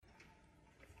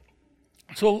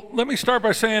So let me start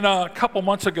by saying a couple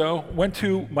months ago, went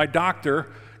to my doctor,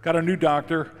 got a new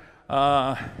doctor,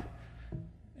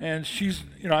 and she's,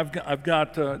 I've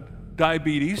got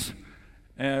diabetes,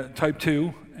 type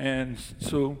 2, and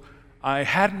so I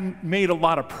hadn't made a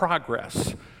lot of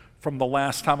progress from the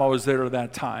last time I was there to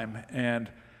that time. And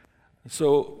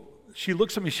so she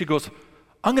looks at me, she goes,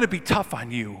 "I'm going to be tough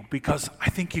on you because I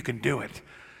think you can do it."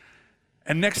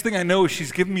 And next thing I know,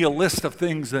 she's giving me a list of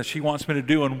things that she wants me to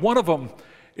do, and one of them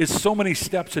is so many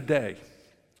steps a day.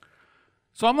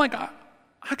 So I'm like,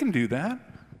 I can do that.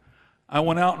 I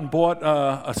went out and bought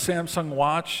a Samsung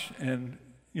watch, and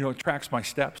it tracks my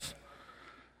steps.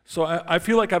 So I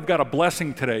feel like I've got a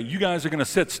blessing today. You guys are going to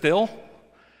sit still,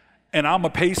 and I'm a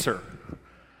pacer.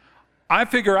 I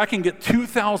figure I can get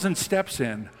 2,000 steps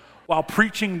in while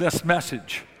preaching this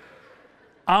message.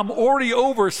 I'm already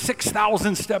over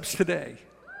 6,000 steps today.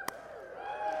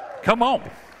 Come on.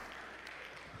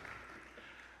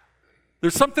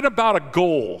 There's something about a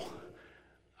goal.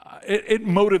 It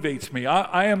motivates me.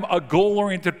 I am a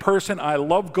goal-oriented person. I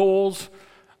love goals.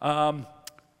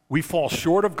 We fall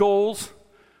short of goals.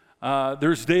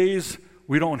 There's days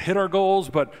we don't hit our goals,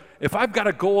 but if I've got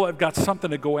a goal, I've got something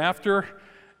to go after.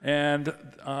 And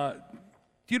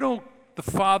the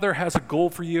Father has a goal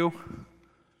for you?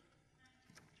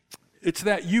 It's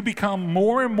that you become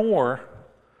more and more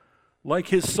like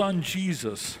His Son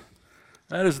Jesus.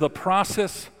 That is the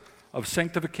process of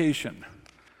sanctification.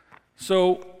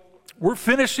 So we're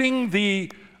finishing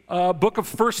the book of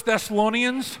 1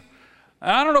 Thessalonians.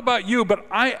 I don't know about you, but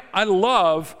I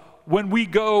love when we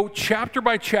go chapter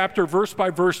by chapter, verse by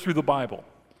verse through the Bible.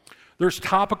 There's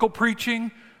topical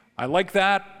preaching. I like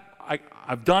that.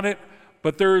 I've done it.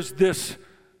 But there's this,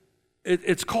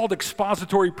 it's called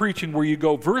expository preaching, where you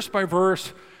go verse by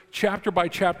verse, chapter by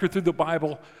chapter through the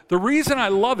Bible. The reason I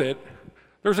love it,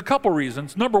 there's a couple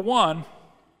reasons. Number one,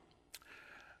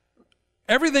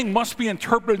 everything must be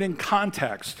interpreted in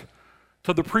context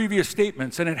to the previous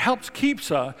statements, and it helps keep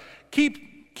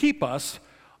us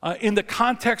in the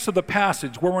context of the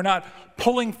passage, where we're not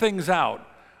pulling things out,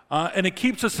 and it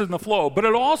keeps us in the flow. But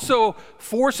it also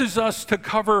forces us to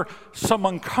cover some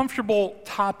uncomfortable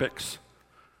topics.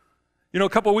 A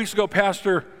couple of weeks ago,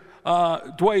 Pastor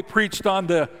Dwight preached on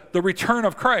the return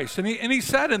of Christ, and he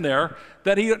said in there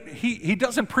that he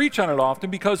doesn't preach on it often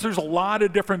because there's a lot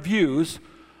of different views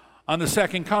on the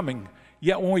second coming.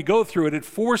 Yet when we go through it, it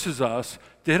forces us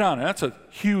to hit on it. That's a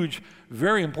huge,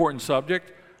 very important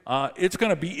subject. It's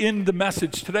going to be in the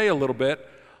message today a little bit.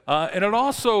 And it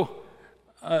also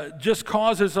just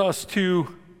causes us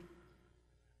to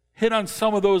hit on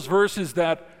some of those verses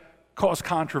that cause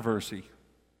controversy.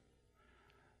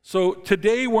 So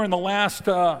today we're in the last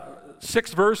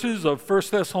 6 verses of 1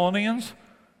 Thessalonians,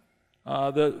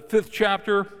 the 5th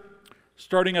chapter,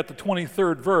 starting at the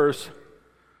 23rd verse.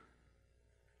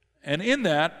 And in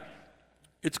that,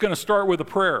 it's going to start with a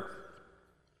prayer.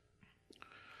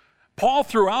 Paul,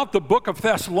 throughout the book of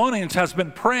Thessalonians, has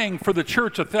been praying for the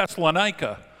church of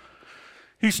Thessalonica.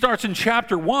 He starts in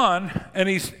chapter 1, and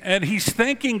he's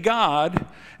thanking God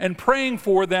and praying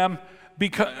for them,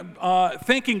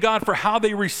 thanking God for how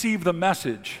they received the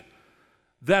message,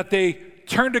 that they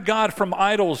turned to God from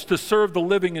idols to serve the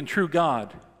living and true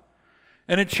God.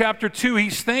 And in chapter 2,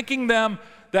 he's thanking them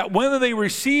that when they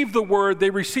received the word, they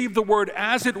received the word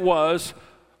as it was,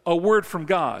 a word from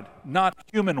God, not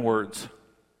human words.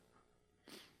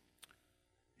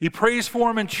 He prays for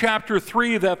them in chapter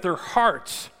 3 that their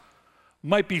hearts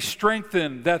might be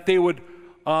strengthened, that they would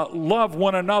love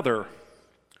one another.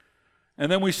 And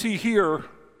then we see here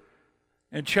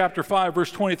in chapter 5,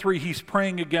 verse 23, he's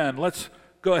praying again. Let's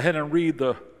go ahead and read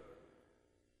the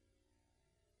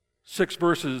 6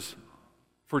 verses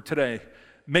for today.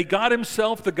 May God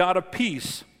Himself, the God of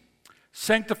peace,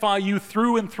 sanctify you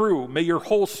through and through. May your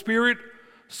whole spirit,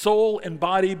 soul, and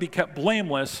body be kept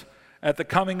blameless at the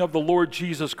coming of the Lord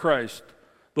Jesus Christ.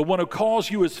 The one who calls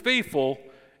you is faithful,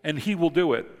 and He will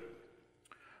do it.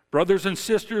 Brothers and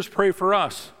sisters, pray for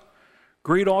us.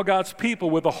 Greet all God's people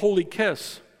with a holy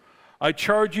kiss. I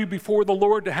charge you before the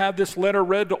Lord to have this letter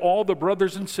read to all the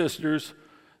brothers and sisters.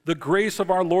 The grace of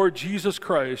our Lord Jesus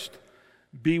Christ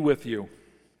be with you.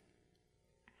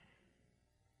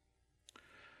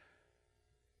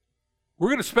 We're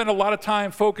going to spend a lot of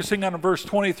time focusing on verse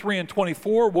 23 and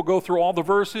 24. We'll go through all the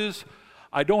verses.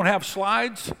 I don't have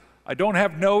slides. I don't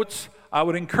have notes. I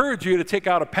would encourage you to take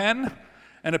out a pen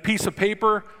and a piece of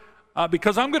paper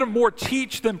because I'm going to more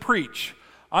teach than preach.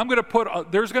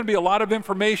 There's going to be a lot of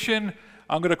information.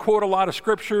 I'm going to quote a lot of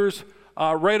scriptures.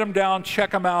 Write them down, check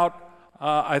them out.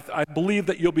 I believe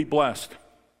that you'll be blessed.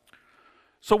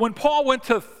 So when Paul went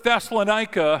to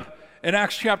Thessalonica, in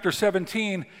Acts chapter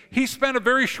 17, he spent a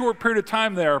very short period of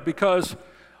time there because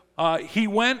he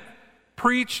went,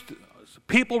 preached,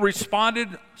 people responded,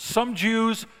 some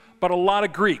Jews, but a lot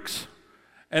of Greeks.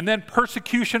 And then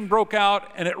persecution broke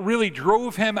out, and it really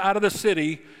drove him out of the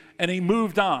city, and he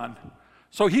moved on.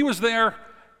 So he was there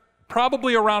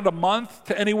probably around a month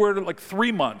to anywhere to like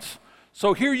 3 months.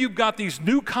 So here you've got these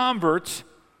new converts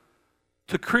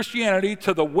to Christianity,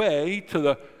 to the way,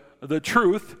 to the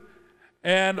truth,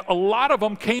 and a lot of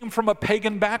them came from a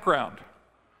pagan background.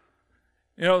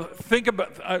 Think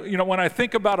about, when I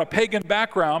think about a pagan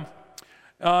background,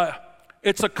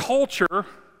 it's a culture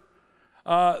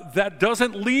that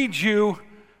doesn't lead you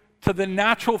to the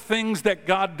natural things that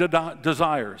God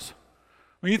desires.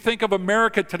 When you think of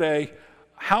America today,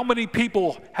 how many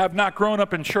people have not grown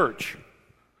up in church?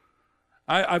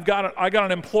 I got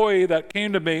an employee that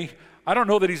came to me. I don't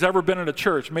know that he's ever been in a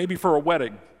church, maybe for a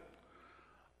wedding.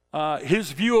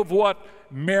 His view of what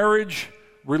marriage,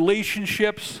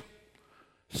 relationships,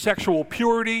 sexual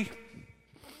purity,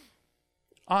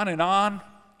 on and on,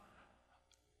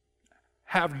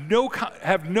 have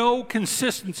no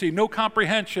consistency, no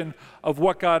comprehension of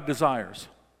what God desires.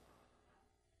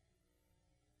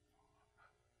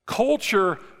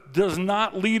 Culture does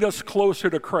not lead us closer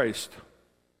to Christ.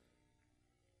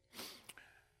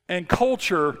 And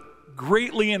culture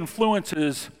greatly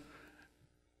influences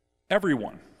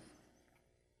everyone.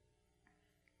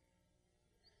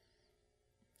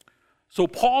 So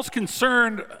Paul's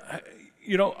concerned,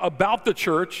 about the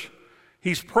church.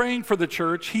 He's praying for the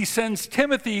church. He sends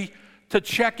Timothy to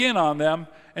check in on them,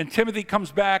 and Timothy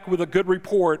comes back with a good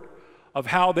report of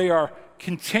how they are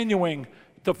continuing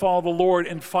to follow the Lord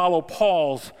and follow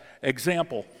Paul's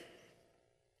example.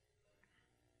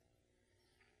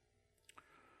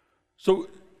 So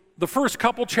the first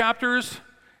couple chapters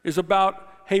is about,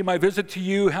 hey, my visit to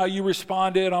you, how you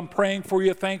responded, I'm praying for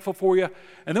you, thankful for you.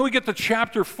 And then we get to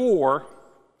chapter 4,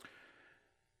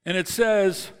 and it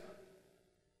says,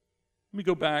 let me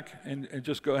go back and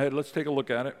just go ahead. Let's take a look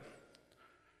at it.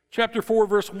 Chapter 4,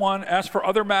 verse 1, as for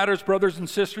other matters, brothers and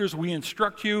sisters, we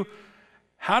instruct you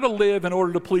how to live in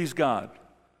order to please God.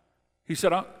 He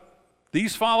said,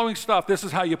 these following stuff, this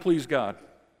is how you please God.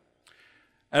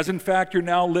 As in fact, you're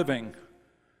now living.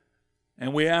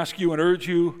 And we ask you and urge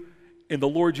you in the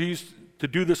Lord Jesus to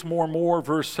do this more and more.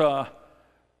 Verse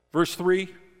 3,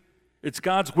 it's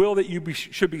God's will that you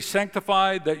should be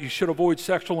sanctified, that you should avoid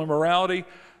sexual immorality,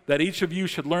 that each of you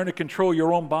should learn to control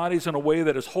your own bodies in a way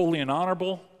that is holy and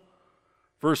honorable.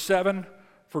 Verse 7,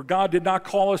 for God did not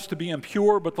call us to be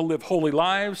impure, but to live holy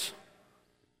lives.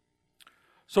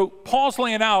 So Paul's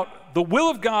laying out the will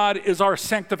of God is our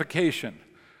sanctification.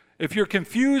 If you're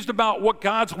confused about what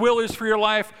God's will is for your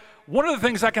life, one of the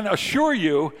things I can assure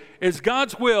you is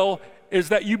God's will is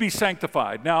that you be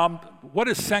sanctified. Now, what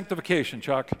is sanctification,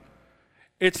 Chuck?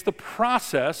 It's the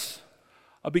process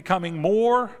of becoming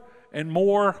more and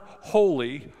more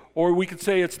holy, or we could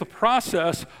say it's the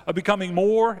process of becoming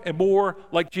more and more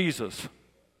like Jesus.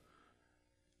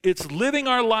 It's living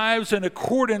our lives in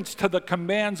accordance to the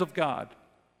commands of God.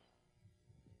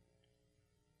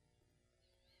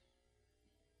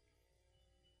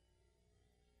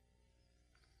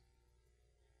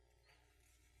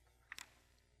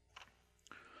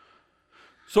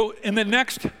 So in the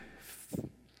next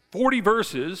 40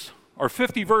 verses, or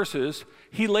 50 verses,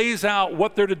 he lays out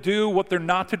what they're to do, what they're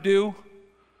not to do,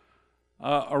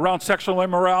 around sexual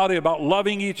immorality, about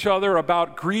loving each other,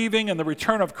 about grieving and the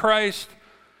return of Christ.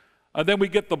 Then we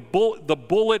get the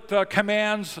bullet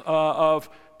commands of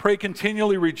pray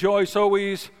continually, rejoice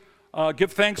always,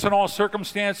 give thanks in all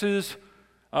circumstances,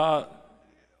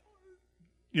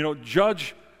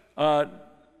 judge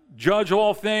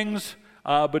all things,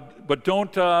 but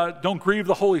don't grieve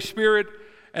the Holy Spirit.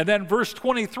 And then verse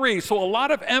 23, so a lot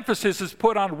of emphasis is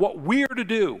put on what we're to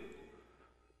do.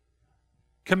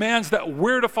 Commands that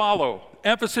we're to follow.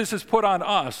 Emphasis is put on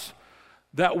us,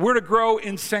 that we're to grow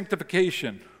in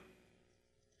sanctification.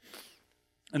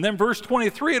 And then verse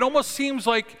 23, it almost seems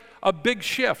like a big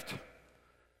shift.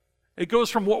 It goes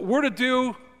from what we're to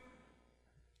do,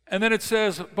 and then it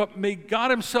says, but may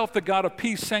God himself, the God of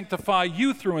peace, sanctify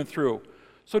you through and through.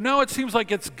 So now it seems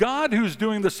like it's God who's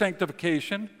doing the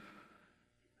sanctification,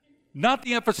 not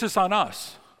the emphasis on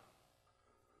us.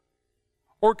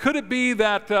 Or could it be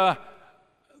that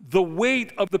the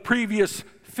weight of the previous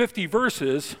 50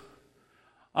 verses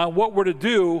on what we're to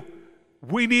do,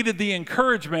 we needed the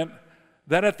encouragement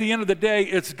that at the end of the day,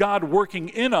 it's God working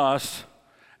in us,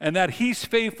 and that he's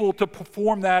faithful to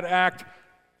perform that act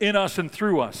in us and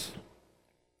through us.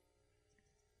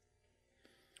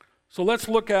 So let's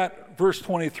look at verse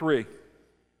 23.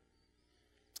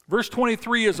 Verse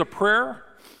 23 is a prayer.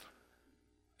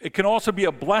 It can also be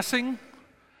a blessing.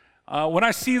 When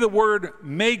I see the word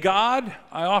may God,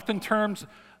 I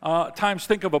times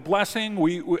think of a blessing.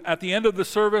 We at the end of the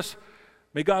service,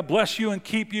 may God bless you and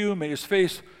keep you. May his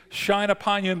face shine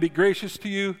upon you and be gracious to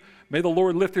you. May the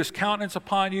Lord lift his countenance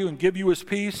upon you and give you his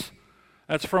peace.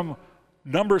 That's from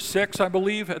Numbers 6, I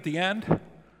believe, at the end.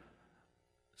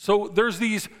 So there's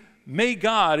these may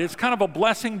God. It's kind of a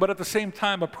blessing, but at the same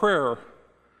time a prayer.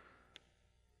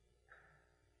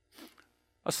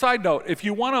 A side note, if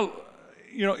you want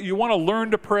to learn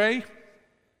to pray,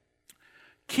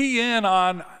 key in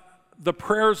on the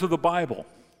prayers of the Bible.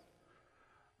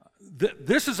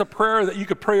 This is a prayer that you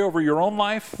could pray over your own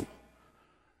life,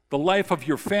 the life of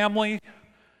your family,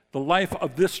 the life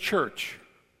of this church,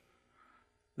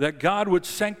 that God would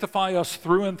sanctify us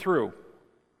through and through.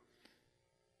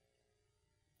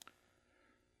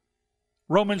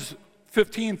 Romans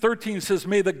 15:13 says,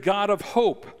 may the God of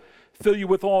hope fill you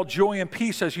with all joy and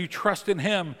peace as you trust in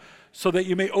him, so that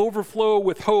you may overflow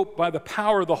with hope by the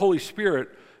power of the Holy Spirit.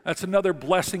 That's another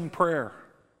blessing prayer.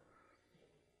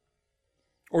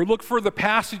 Or look for the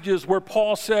passages where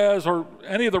Paul says, or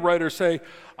any of the writers say,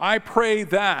 I pray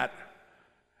that.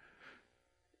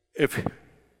 If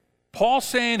Paul's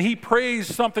saying he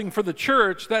prays something for the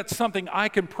church, that's something I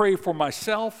can pray for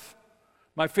myself,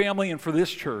 my family, and for this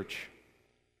church.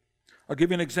 I'll give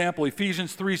you an example.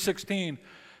 Ephesians 3:16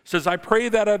 says, I pray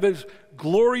that of his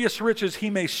glorious riches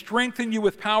he may strengthen you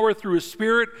with power through his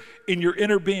Spirit in your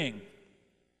inner being.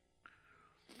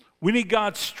 We need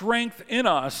God's strength in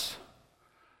us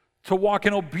to walk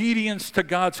in obedience to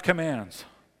God's commands.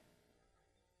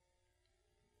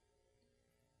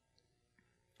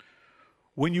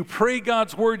 When you pray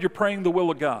God's word, you're praying the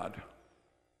will of God.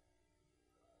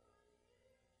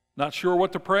 Not sure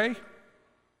what to pray?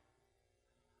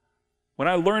 When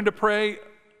I learned to pray,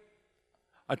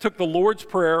 I took the Lord's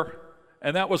Prayer,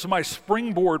 and that was my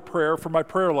springboard prayer for my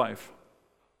prayer life.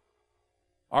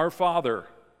 Our Father.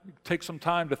 Take some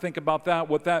time to think about that,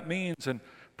 what that means, and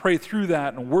pray through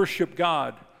that and worship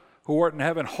God, who art in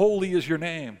heaven. Holy is your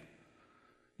name.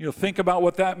 Think about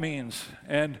what that means.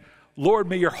 And Lord,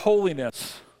 may your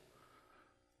holiness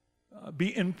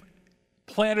be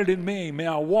implanted in me. May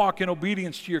I walk in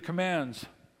obedience to your commands.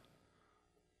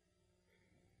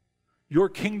 Your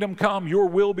kingdom come, your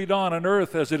will be done on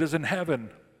earth as it is in heaven.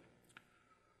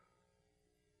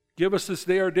 Give us this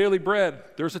day our daily bread.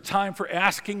 There's a time for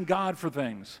asking God for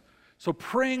things. So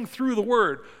praying through the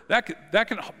word, that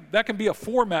can be a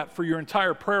format for your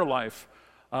entire prayer life,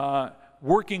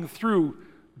 working through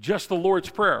just the Lord's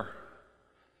Prayer.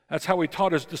 That's how he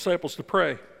taught his disciples to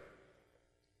pray.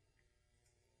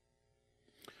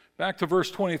 Back to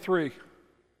verse 23.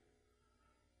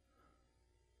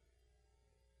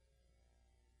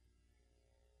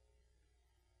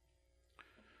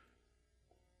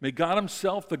 May God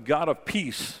himself, the God of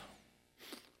peace.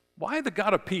 Why the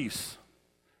God of peace?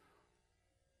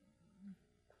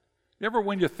 You ever,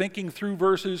 when you're thinking through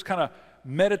verses, kind of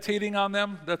meditating on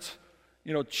them, that's,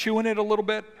 chewing it a little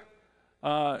bit,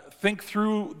 think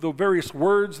through the various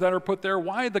words that are put there.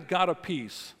 Why the God of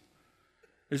peace?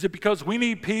 Is it because we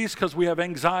need peace because we have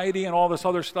anxiety and all this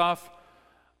other stuff?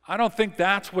 I don't think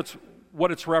that's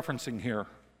what it's referencing here.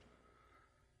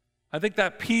 I think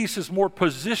that peace is more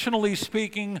positionally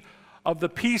speaking of the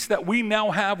peace that we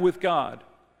now have with God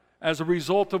as a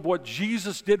result of what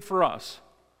Jesus did for us.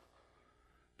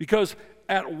 Because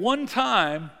at one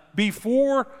time,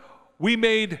 before we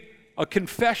made a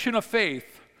confession of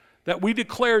faith, that we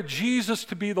declared Jesus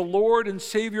to be the Lord and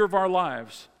Savior of our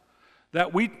lives,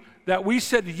 that we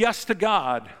said yes to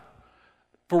God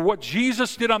for what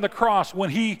Jesus did on the cross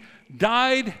when he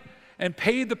died and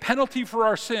paid the penalty for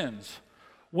our sins.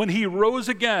 When he rose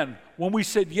again, when we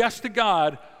said yes to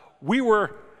God, we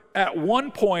were at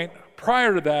one point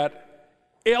prior to that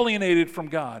alienated from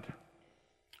God.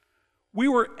 We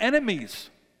were enemies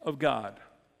of God.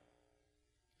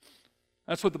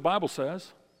 That's what the Bible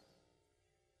says.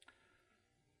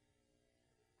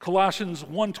 Colossians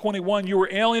 1:21, you were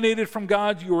alienated from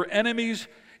God, you were enemies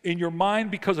in your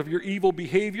mind because of your evil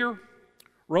behavior.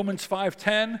 Romans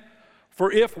 5:10,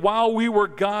 for if while we were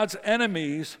God's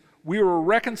enemies, we were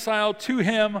reconciled to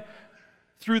him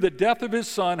through the death of his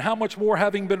Son, how much more,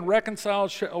 having been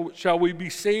reconciled, shall we be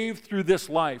saved through this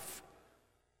life?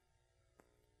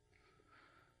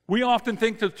 We often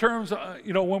think the terms,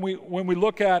 when we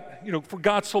look at, for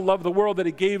God so loved the world that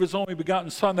he gave his only begotten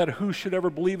Son, that who should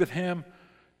ever believe in him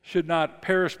should not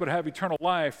perish but have eternal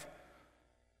life.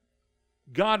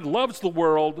 God loves the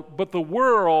world, but the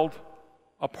world,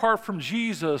 apart from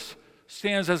Jesus,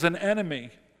 stands as an enemy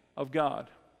of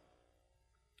God.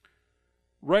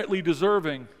 rightly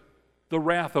deserving the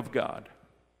wrath of God.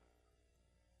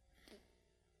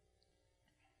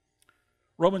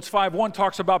 Romans 5:1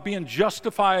 talks about being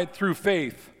justified through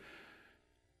faith.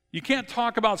 You can't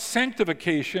talk about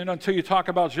sanctification until you talk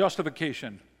about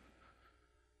justification.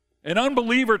 An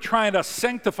unbeliever trying to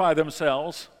sanctify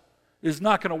themselves is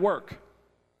not going to work.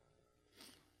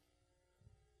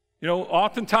 You know,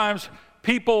 oftentimes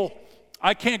people,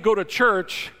 I can't go to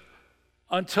church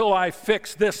until I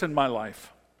fix this in my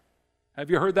life. Have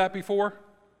you heard that before?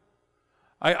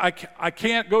 I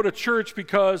can't go to church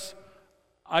because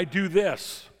I do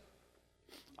this.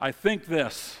 I think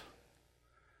this.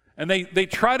 And they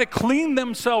try to clean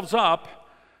themselves up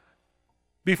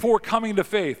before coming to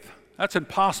faith. That's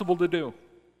impossible to do.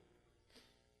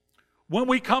 When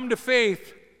we come to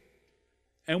faith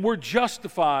and we're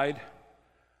justified,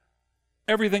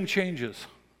 everything changes.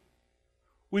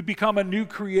 We become a new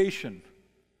creation.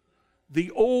 The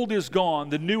old is gone,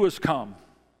 the new has come.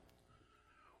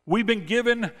 We've been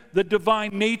given the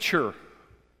divine nature.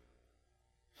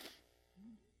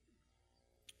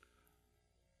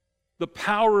 The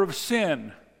power of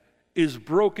sin is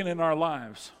broken in our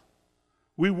lives.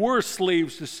 We were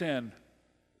slaves to sin,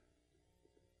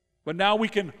 but now we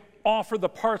can offer the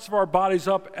parts of our bodies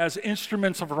up as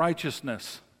instruments of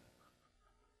righteousness.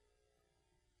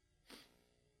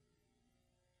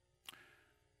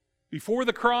 Before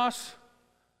the cross,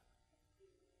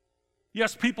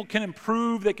 yes, people can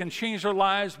improve, they can change their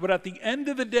lives, but at the end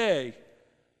of the day,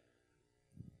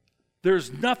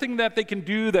 there's nothing that they can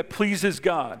do that pleases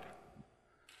God,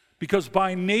 because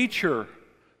by nature,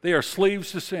 they are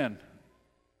slaves to sin.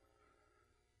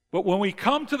 But when we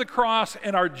come to the cross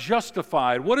and are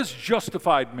justified, what does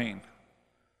justified mean?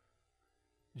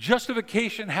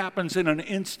 Justification happens in an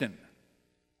instant.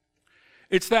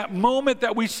 It's that moment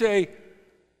that we say,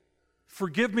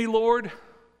 "Forgive me, Lord.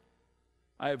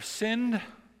 I have sinned.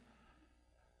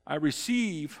 I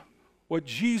receive what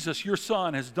Jesus, your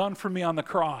Son, has done for me on the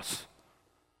cross."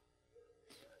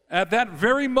 At that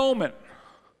very moment,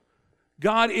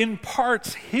 God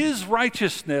imparts His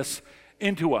righteousness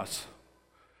into us.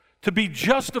 To be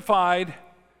justified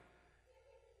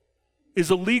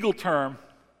is a legal term.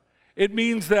 It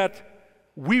means that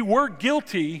we were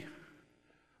guilty,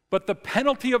 but the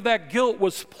penalty of that guilt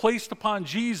was placed upon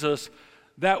Jesus,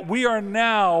 that we are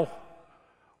now,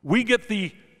 we get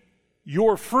the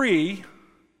 "you're free,"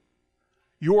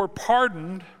 "you're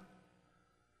pardoned."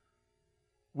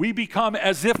 We become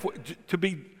as if, to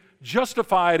be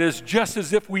justified is just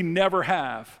as if we never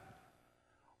have.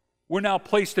 We're now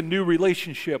placed in new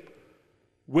relationship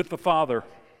with the Father.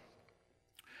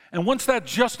 And once that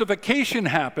justification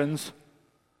happens,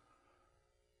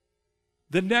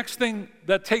 the next thing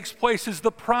that takes place is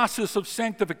the process of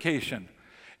sanctification.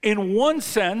 In one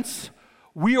sense,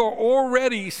 we are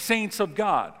already saints of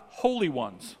God, holy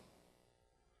ones.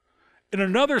 In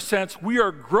another sense, we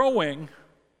are growing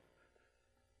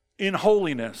in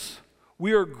holiness.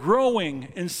 We are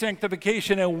growing in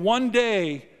sanctification, and one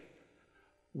day,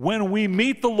 when we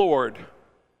meet the Lord,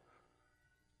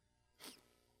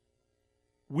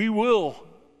 we will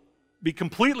be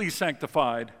completely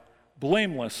sanctified,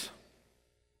 blameless.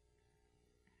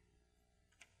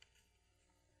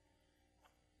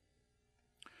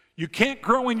 You can't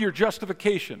grow in your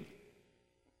justification.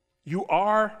 You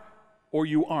are or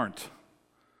you aren't.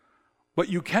 But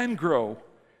you can grow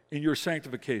in your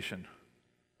sanctification.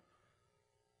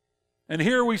 And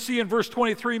here we see in verse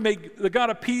 23, "May the God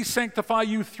of peace sanctify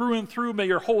you through and through. May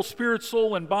your whole spirit,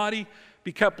 soul, and body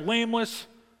be kept blameless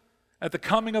at the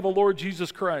coming of the Lord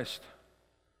Jesus Christ."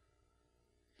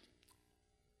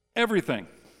 Everything,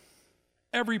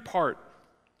 every part,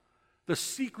 the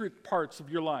secret parts of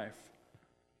your life,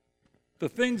 the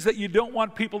things that you don't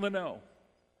want people to know.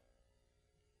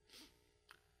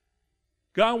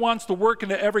 God wants to work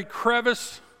into every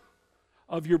crevice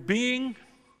of your being.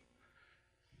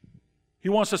 He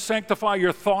wants to sanctify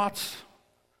your thoughts,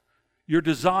 your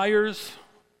desires.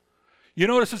 You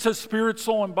notice it says spirit,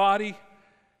 soul, and body.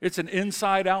 It's an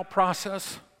inside-out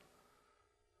process.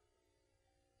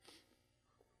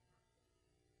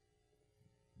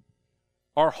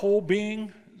 Our whole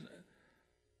being.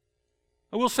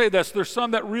 I will say this, there's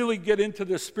some that really get into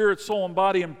this spirit, soul, and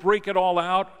body and break it all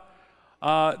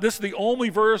out. This is the only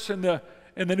verse in the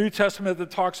New Testament that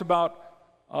talks about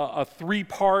a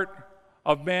three-part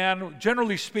of man.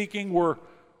 Generally speaking,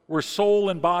 we're soul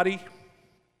and body.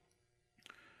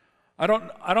 I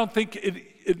don't think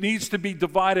it needs to be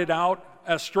divided out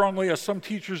as strongly as some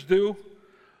teachers do.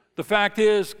 The fact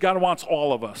is, God wants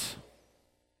all of us.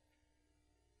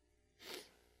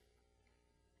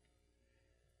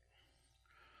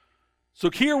 So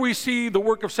here we see the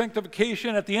work of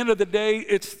sanctification. At the end of the day,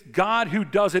 it's God who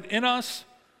does it in us.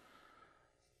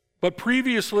 But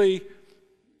previously,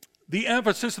 the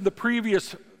emphasis in the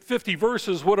previous 50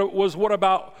 verses was what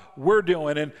about we're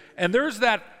doing. And there's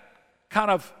that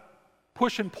kind of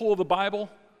push and pull of the Bible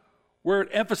where it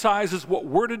emphasizes what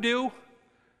we're to do.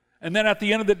 And then at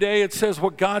the end of the day, it says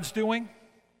what God's doing.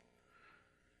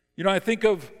 You know, I think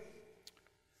of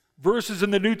verses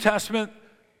in the New Testament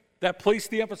that place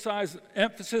the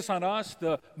emphasis on us,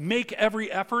 to make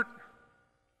every effort.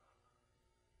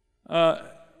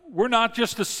 We're not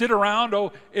just to sit around,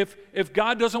 if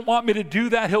God doesn't want me to do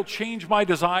that, he'll change my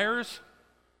desires.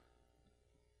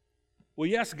 Well,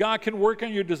 yes, God can work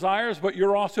on your desires, but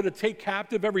you're also to take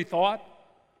captive every thought.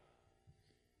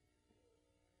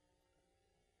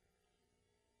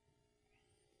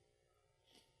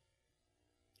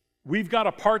 We've got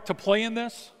a part to play in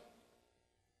this.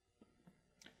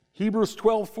 Hebrews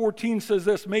 12:14 says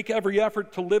this, make every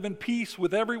effort to live in peace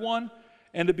with everyone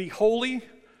and to be holy.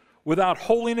 Without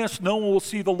holiness, no one will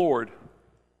see the Lord.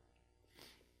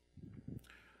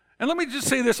 And let me just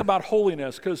say this about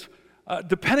holiness, because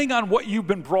depending on what you've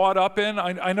been brought up in,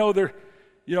 I know there,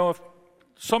 you know, if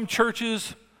some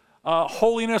churches,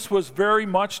 holiness was very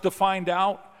much defined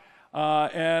out,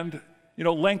 and, you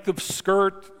know, length of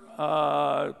skirt,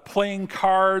 playing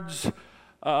cards,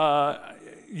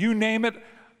 you name it.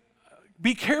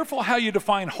 Be careful how you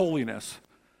define holiness.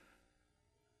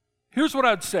 Here's what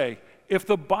I'd say. If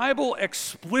the Bible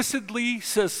explicitly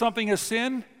says something is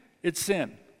sin, it's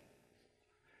sin.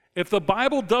 If the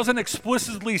Bible doesn't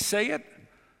explicitly say it,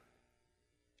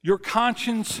 your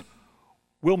conscience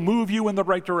will move you in the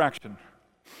right direction.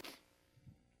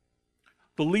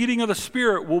 The leading of the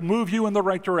Spirit will move you in the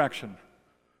right direction.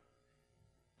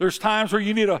 There's times where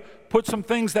you need to put some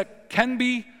things that can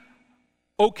be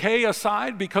okay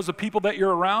aside because of people that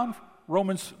you're around.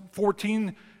 Romans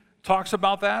 14 talks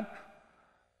about that.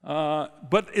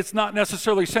 But it's not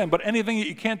necessarily sin. But anything that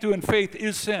you can't do in faith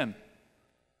is sin.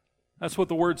 That's what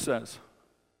the Word says.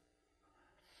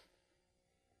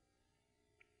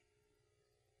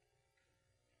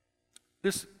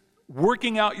 This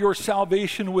working out your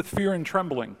salvation with fear and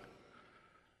trembling.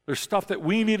 There's stuff that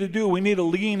we need to do. We need to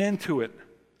lean into it.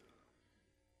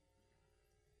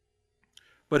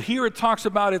 But here it talks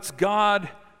about it's God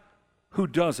who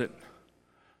does it.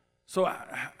 So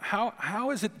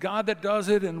how is it God that does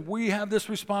it and we have this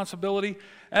responsibility?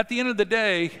 At the end of the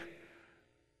day,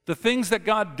 the things that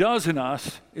God does in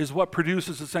us is what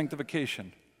produces the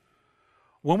sanctification.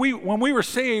 When we were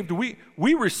saved, we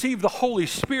received the Holy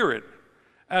Spirit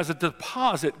as a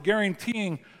deposit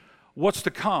guaranteeing what's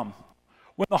to come.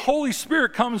 When the Holy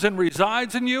Spirit comes and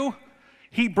resides in you,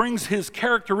 he brings his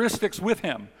characteristics with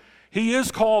him. He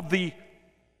is called the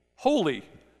Holy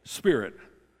Spirit.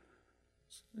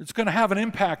 It's going to have an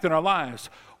impact in our lives.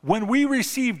 When we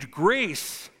received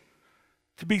grace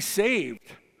to be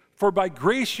saved, for by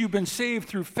grace you've been saved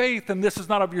through faith, and this is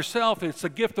not of yourself, it's a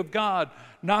gift of God,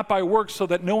 not by works, so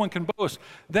that no one can boast.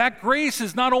 That grace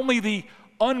is not only the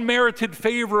unmerited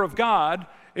favor of God,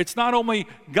 it's not only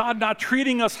God not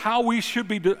treating us how we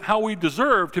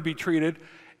deserve to be treated,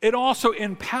 it also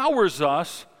empowers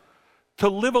us to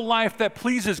live a life that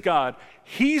pleases God.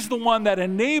 He's the one that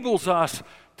enables us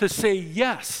to say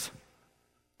yes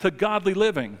to godly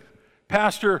living.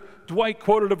 Pastor Dwight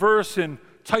quoted a verse in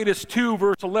Titus 2,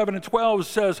 verse 11 and 12,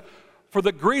 says, "For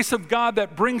the grace of God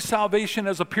that brings salvation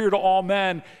has appeared to all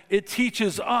men. It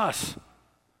teaches us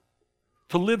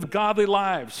to live godly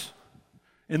lives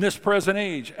in this present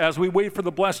age as we wait for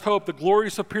the blessed hope, the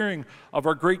glorious appearing of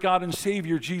our great God and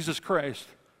Savior, Jesus Christ."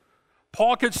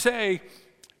 Paul could say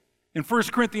in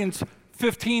 1 Corinthians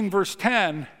 15, verse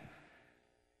 10,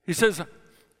 he says,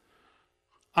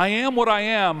 "I am what I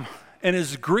am, and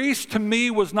his grace to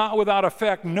me was not without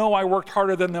effect. No, I worked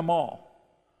harder than them all."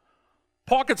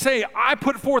 Paul could say, I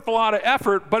put forth a lot of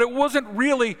effort, but it wasn't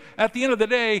really, at the end of the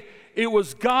day, it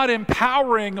was God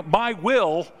empowering my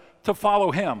will to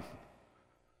follow him.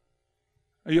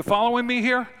 Are you following me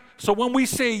here? So when we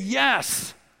say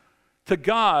yes to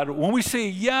God, when we say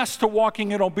yes to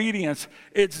walking in obedience,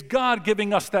 it's God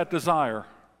giving us that desire.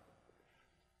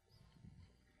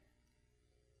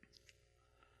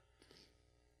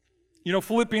 You know,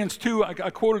 Philippians 2, I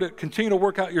quoted it, continue to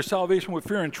work out your salvation with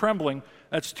fear and trembling.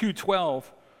 That's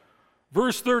 2:12.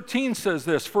 Verse 13 says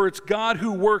this, "For it's God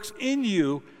who works in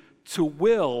you to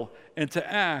will and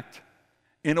to act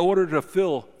in order to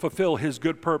fulfill his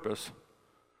good purpose."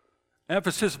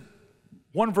 Emphasis,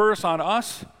 one verse on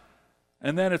us,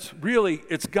 and then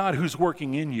it's God who's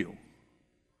working in you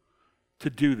to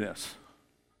do this.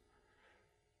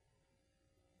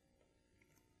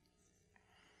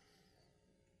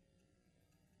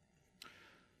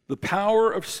 The power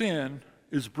of sin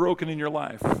is broken in your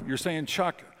life. You're saying,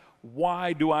 Chuck,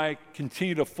 why do I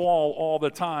continue to fall all the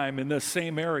time in this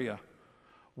same area?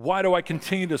 Why do I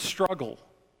continue to struggle?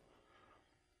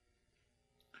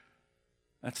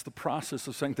 That's the process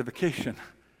of sanctification.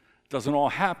 It doesn't all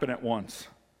happen at once.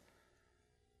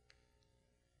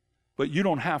 But you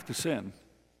don't have to sin.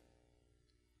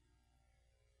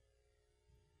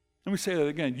 Let me say that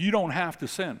again. You don't have to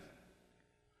sin.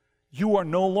 You are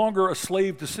no longer a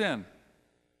slave to sin.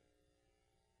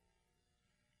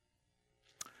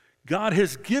 God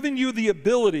has given you the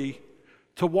ability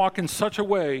to walk in such a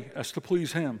way as to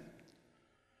please Him.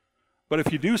 But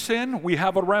if you do sin, we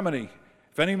have a remedy.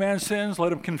 If any man sins,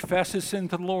 let him confess his sin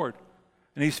to the Lord.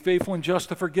 And He's faithful and just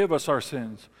to forgive us our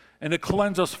sins and to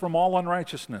cleanse us from all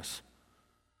unrighteousness.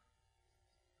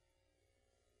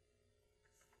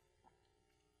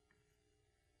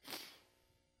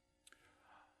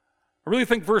 I really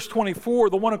think verse 24,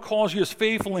 the one who calls you is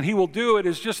faithful and He will do it,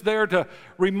 is just there to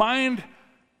remind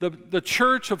the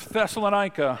church of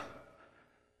Thessalonica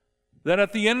that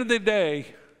at the end of the day,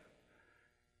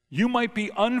 you might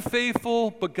be unfaithful,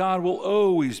 but God will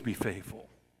always be faithful.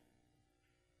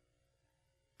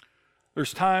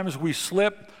 There's times we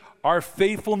slip. Our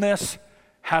faithfulness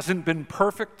hasn't been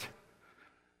perfect.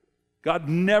 God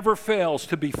never fails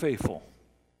to be faithful.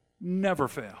 Never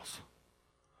fails.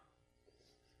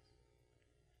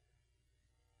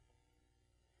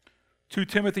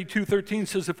 Timothy 2:13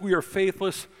 says, if we are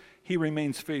faithless, He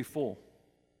remains faithful.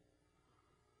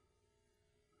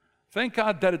 Thank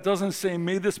God that it doesn't say,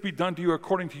 may this be done to you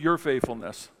according to your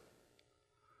faithfulness.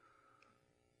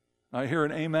 I hear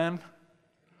an amen,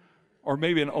 or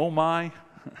maybe an oh my.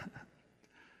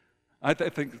 I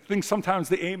think sometimes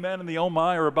the amen and the oh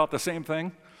my are about the same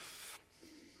thing.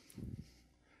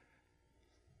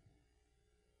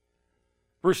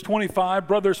 Verse 25,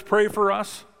 brothers, pray for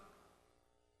us.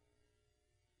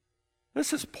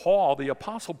 This is Paul, the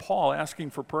Apostle Paul,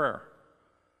 asking for prayer.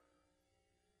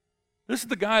 This is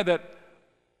the guy that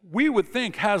we would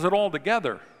think has it all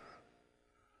together.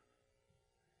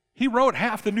 He wrote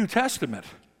half the New Testament.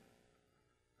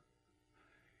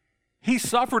 He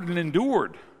suffered and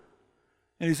endured,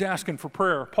 and he's asking for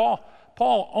prayer. Paul,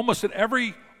 almost in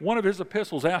every one of his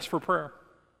epistles, asked for prayer.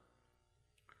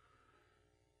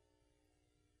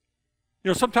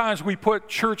 You know, sometimes we put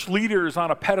church leaders on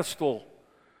a pedestal,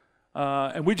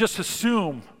 and we just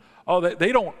assume, oh,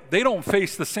 they don't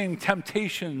face the same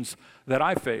temptations that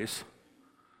I face.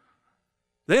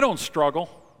 They don't struggle.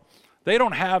 They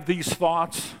don't have these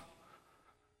thoughts.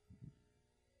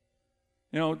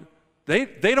 You know,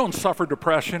 they don't suffer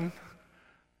depression.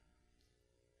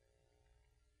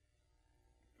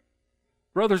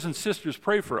 Brothers and sisters,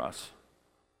 pray for us.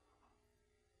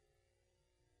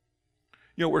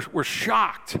 You know, we're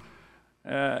shocked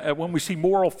at when we see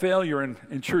moral failure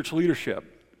in church leadership.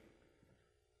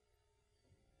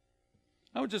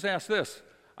 I would just ask this.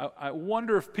 I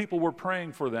wonder if people were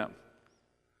praying for them.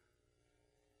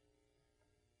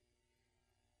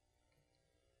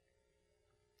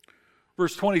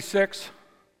 Verse 26,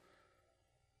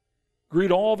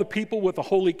 greet all the people with a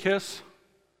holy kiss.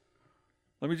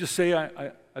 Let me just say,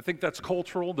 I think that's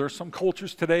cultural. There's some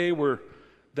cultures today where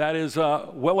that is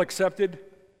well accepted.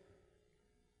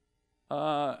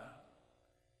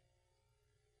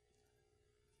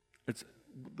 It's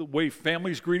the way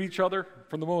families greet each other,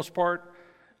 for the most part.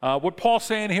 What Paul's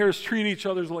saying here is treat each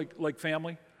other like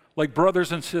family, like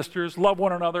brothers and sisters. Love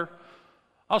one another.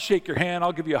 I'll shake your hand.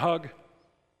 I'll give you a hug.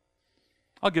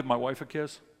 I'll give my wife a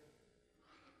kiss.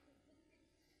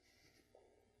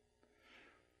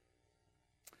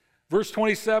 Verse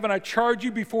 27, I charge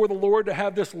you before the Lord to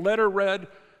have this letter read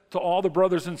to all the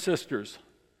brothers and sisters.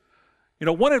 You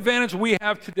know, one advantage we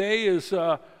have today is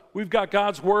we've got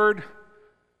God's Word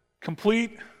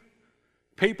complete,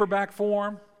 paperback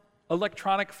form,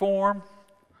 electronic form,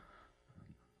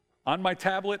 on my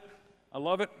tablet. I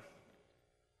love it.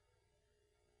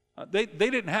 They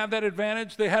didn't have that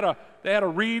advantage. They had to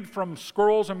read from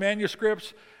scrolls and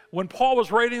manuscripts. When Paul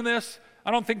was writing this, I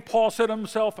don't think Paul said to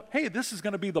himself, hey, this is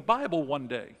going to be the Bible one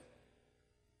day.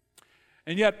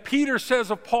 And yet Peter says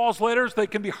of Paul's letters, they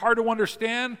can be hard to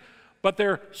understand, but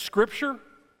they're scripture.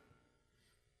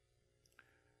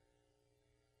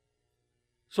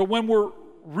 So when we're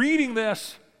reading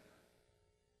this,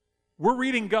 we're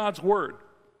reading God's Word.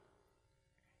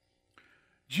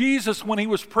 Jesus, when He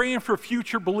was praying for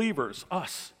future believers,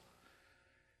 us,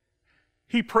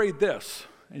 He prayed this,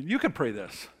 and you can pray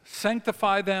this: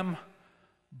 sanctify them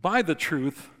by the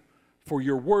truth, for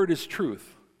your word is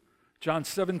truth. John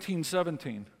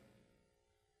 17:17.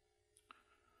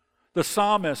 The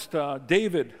psalmist,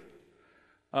 David,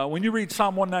 When you read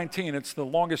Psalm 119, it's the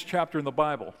longest chapter in the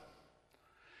Bible.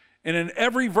 And in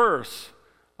every verse,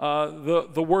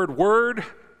 the word,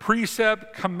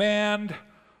 precept, command,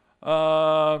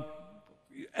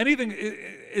 anything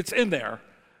it's in there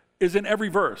is in every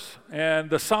verse. And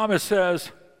the psalmist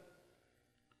says,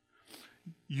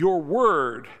 your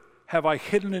word have I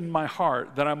hidden in my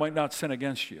heart that I might not sin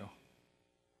against you.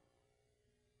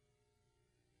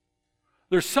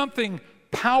 There's something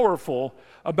powerful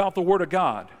about the Word of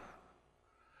God.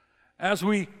 As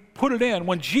we put it in,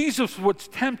 when Jesus was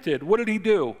tempted, what did he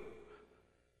do?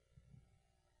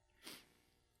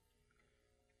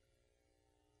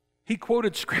 He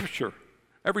quoted Scripture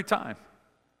every time.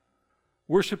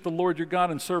 Worship the Lord your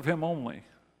God and serve him only.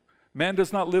 Man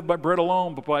does not live by bread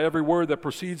alone, but by every word that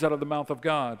proceeds out of the mouth of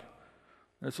God.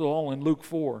 That's all in Luke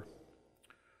 4.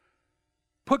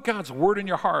 Put God's word in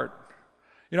your heart.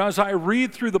 You know, as I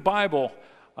read through the Bible,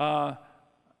 I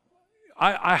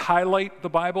highlight the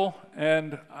Bible,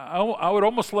 and I would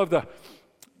almost love to,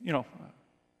 you know,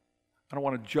 I don't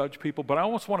want to judge people, but I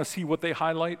almost want to see what they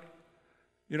highlight.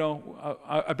 You know,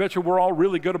 I bet you we're all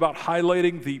really good about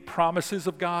highlighting the promises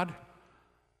of God.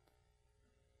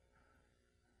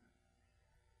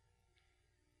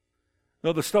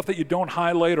 No, the stuff that you don't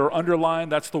highlight or underline,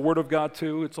 that's the Word of God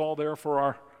too. It's all there for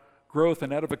our growth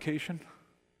and edification.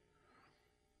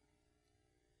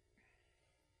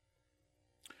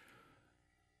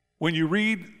 When you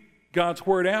read God's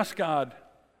Word, ask God,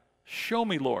 show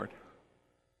me, Lord.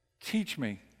 Teach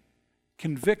me.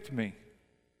 Convict me.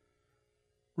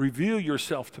 Reveal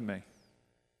yourself to me.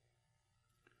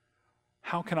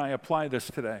 How can I apply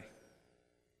this today?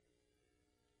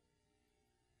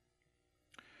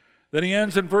 Then he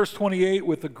ends in verse 28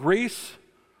 with the grace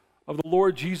of the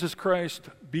Lord Jesus Christ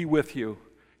be with you.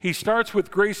 He starts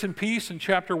with grace and peace in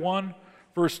chapter 1,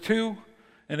 verse 2,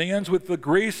 and he ends with the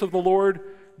grace of the Lord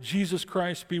Jesus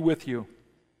Christ be with you.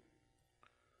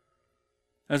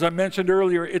 As I mentioned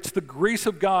earlier, it's the grace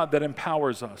of God that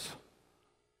empowers us.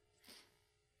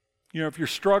 You know, if you're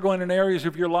struggling in areas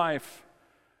of your life,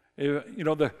 you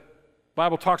know, the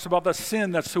Bible talks about the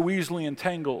sin that so easily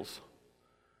entangles.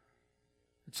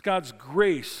 It's God's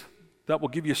grace that will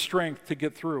give you strength to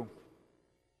get through.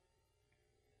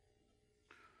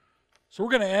 So we're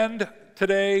going to end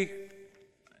today.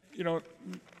 You know,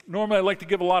 normally I like to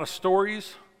give a lot of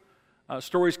stories.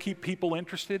 Stories keep people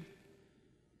interested.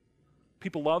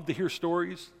 People love to hear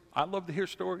stories. I love to hear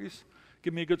stories.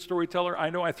 Give me a good storyteller. I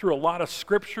know I threw a lot of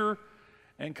scripture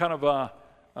and kind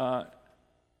of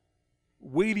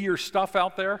weightier stuff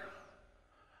out there.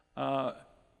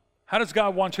 How does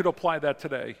God want you to apply that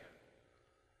today?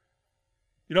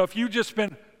 You know, if you've just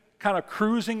been kind of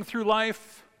cruising through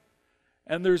life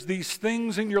and there's these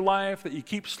things in your life that you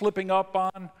keep slipping up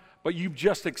on, but you've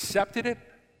just accepted it,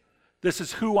 this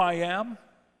is who I am.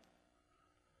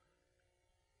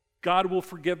 God will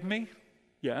forgive me.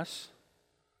 Yes,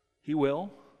 he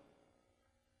will.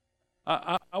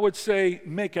 I would say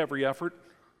make every effort.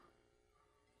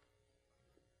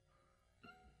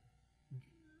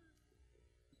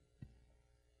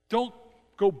 Don't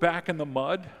go back in the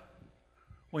mud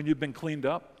when you've been cleaned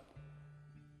up.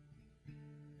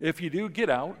 If you do, get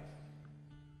out.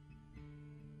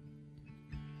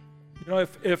 You know,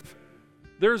 if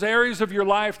there's areas of your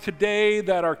life today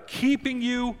that are keeping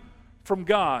you from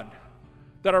God,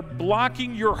 that are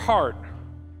blocking your heart,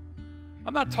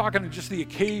 I'm not talking just the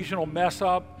occasional mess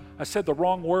up. I said the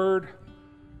wrong word.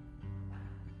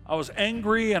 I was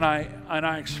angry and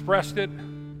I expressed it.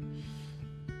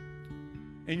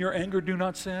 In your anger, do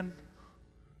not sin.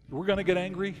 We're going to get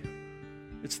angry.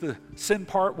 It's the sin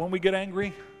part when we get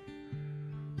angry.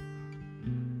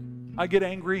 I get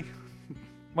angry.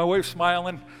 My wife's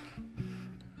smiling.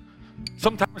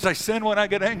 Sometimes I sin when I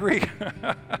get angry.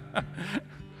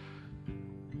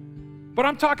 But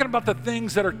I'm talking about the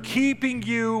things that are keeping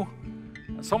you.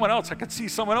 Someone else, I could see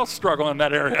someone else struggle in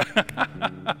that area.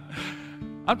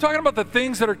 I'm talking about the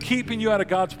things that are keeping you out of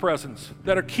God's presence,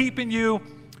 that are keeping you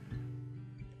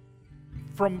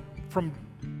from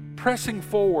pressing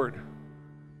forward.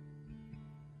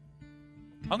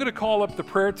 I'm going to call up the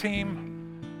prayer team.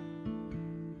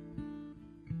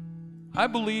 I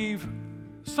believe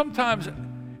sometimes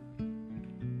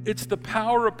it's the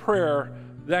power of prayer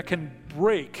that can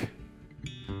break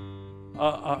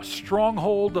a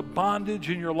stronghold, a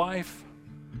bondage in your life.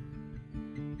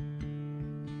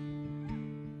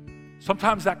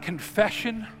 Sometimes that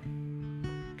confession,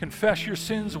 confess your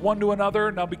sins one to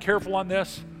another. Now be careful on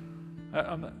this.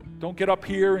 Don't get up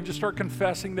here and just start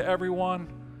confessing to everyone.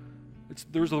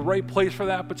 There's the right place for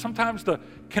that. But sometimes the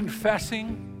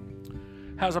confessing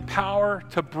has a power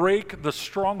to break the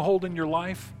stronghold in your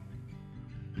life.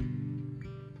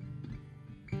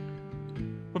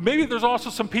 But maybe there's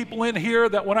also some people in here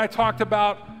that when I talked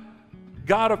about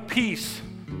God of peace,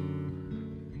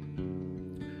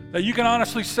 that you can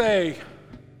honestly say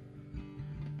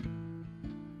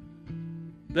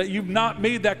that you've not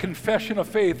made that confession of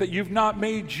faith, that you've not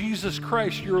made Jesus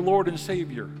Christ your Lord and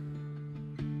Savior.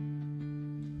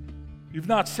 You've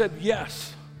not said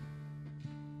yes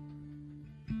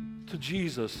to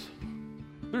Jesus.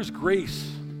 There's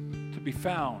grace to be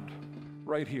found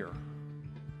right here.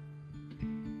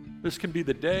 This can be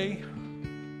the day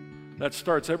that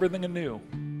starts everything anew.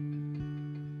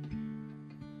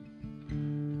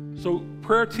 So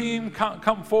prayer team,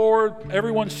 come forward.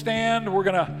 Everyone stand. We're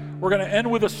gonna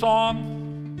end with a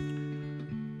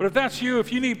song. But if that's you,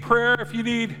 if you need prayer, if you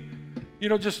need,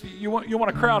 you want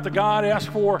to cry out to God, ask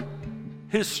for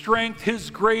His strength, His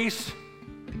grace,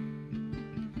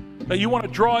 that you want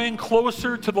to draw in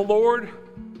closer to the Lord,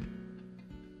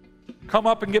 come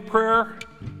up and get prayer.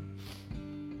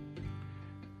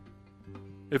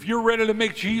 If you're ready to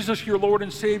make Jesus your Lord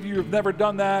and Savior, you've never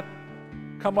done that,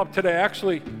 come up today.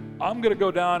 Actually, I'm going to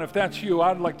go down. If that's you,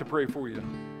 I'd like to pray for you.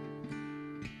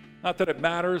 Not that it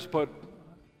matters, but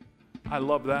I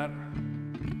love that.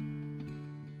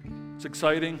 It's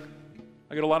exciting.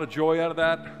 I get a lot of joy out of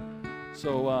that.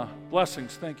 So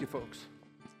blessings. Thank you, folks.